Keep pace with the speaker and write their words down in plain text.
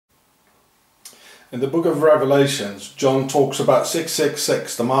In the book of Revelations, John talks about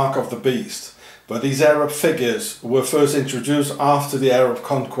 666, the mark of the beast, but these Arab figures were first introduced after the Arab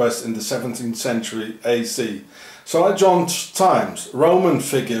conquest in the 17th century AC. So at John's times, Roman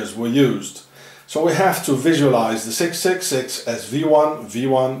figures were used. So we have to visualize the 666 as V1,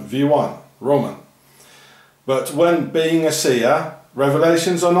 V1, V1, Roman. But when being a seer,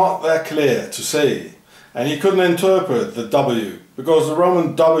 revelations are not that clear to see, and he couldn't interpret the W, because the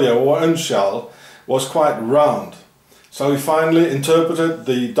Roman W or unshell was quite round. So he finally interpreted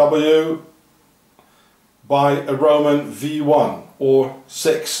the W by a Roman V1 or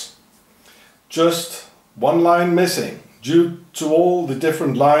 6. Just one line missing due to all the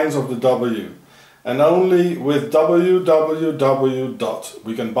different lines of the W, and only with www dot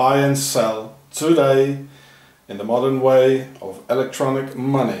we can buy and sell today in the modern way of electronic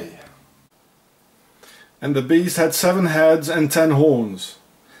money. And the beast had 7 heads and 10 horns.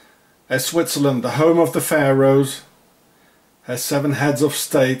 As Switzerland, the home of the Pharaohs, has 7 heads of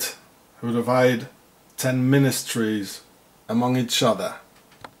state who divide 10 ministries among each other.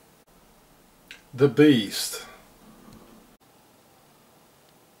 The beast.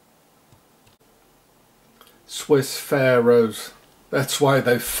 Swiss pharaohs. That's why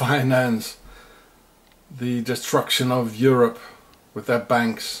they finance the destruction of Europe with their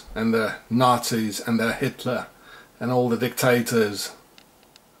banks and their Nazis and their Hitler and all the dictators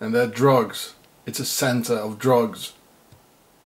and their drugs. It's a center of drugs.